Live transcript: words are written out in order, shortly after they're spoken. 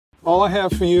All I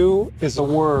have for you is a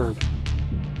word.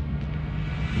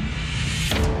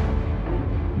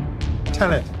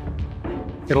 Tenet.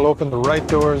 It'll open the right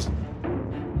doors,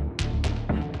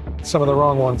 some of the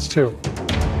wrong ones too.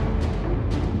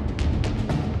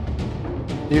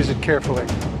 Use it carefully.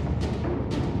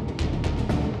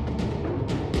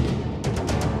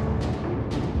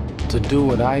 To do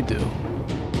what I do,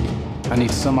 I need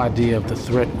some idea of the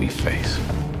threat we face.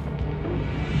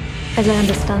 As I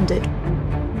understand it,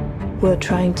 we're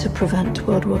trying to prevent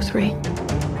World War III.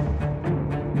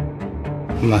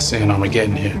 I'm not saying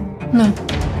Armageddon here. No.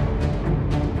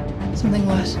 Something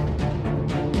worse.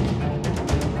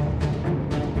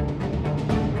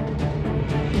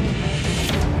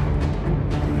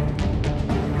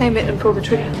 Aim it and pull the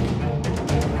trigger.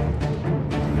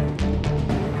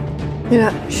 You're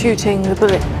not shooting the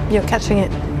bullet, you're catching it.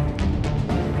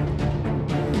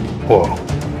 Whoa.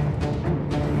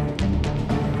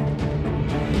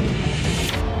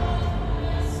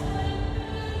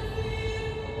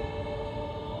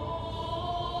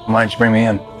 Why'd you bring me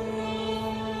in?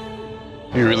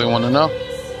 You really want to know?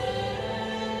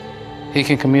 He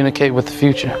can communicate with the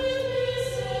future.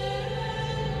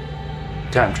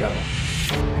 Time travel.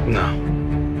 No.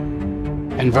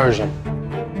 Inversion.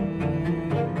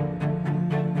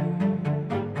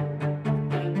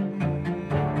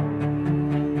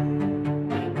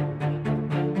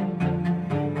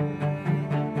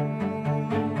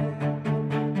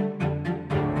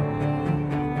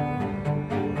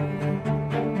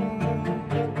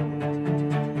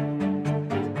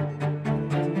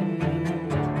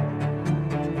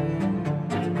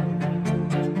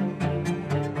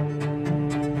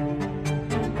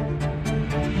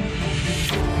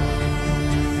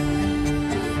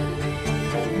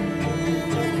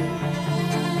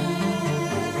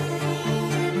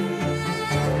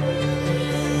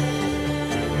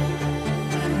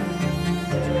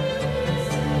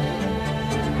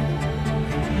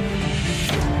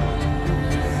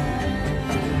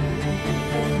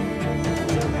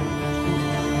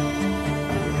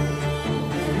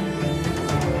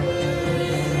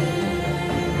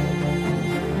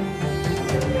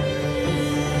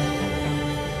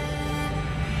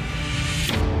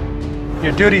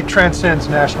 Your duty transcends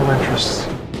national interests.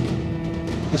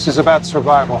 This is about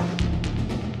survival.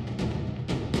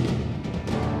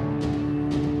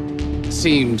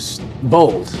 Seems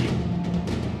bold.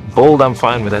 Bold, I'm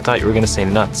fine with. I thought you were gonna say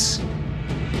nuts.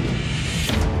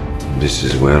 This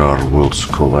is where our worlds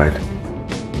collide.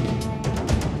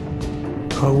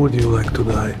 How would you like to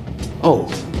die?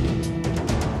 Old.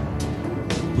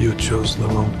 You chose the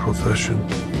wrong profession.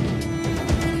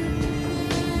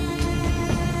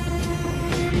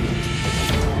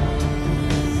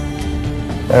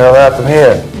 Hell happened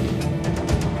here?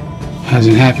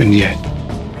 Hasn't happened yet.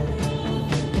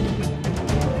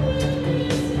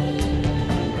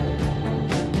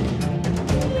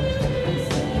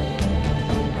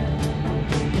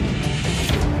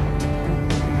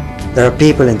 There are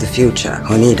people in the future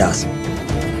who need us.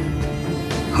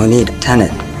 Who need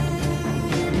Tenet.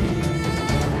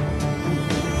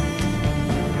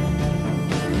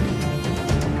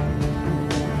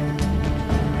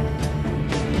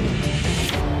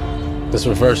 This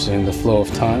reversing the flow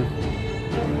of time.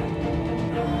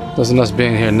 Doesn't us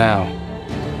being here now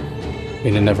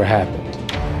mean it never happened?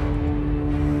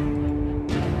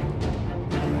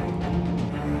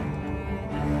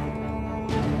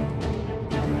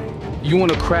 You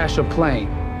want to crash a plane?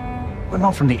 We're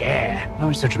not from the air. No,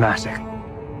 it's so dramatic.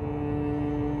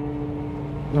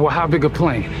 Well, how big a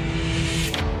plane?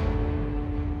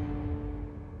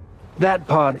 That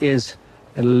part is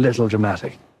a little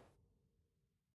dramatic.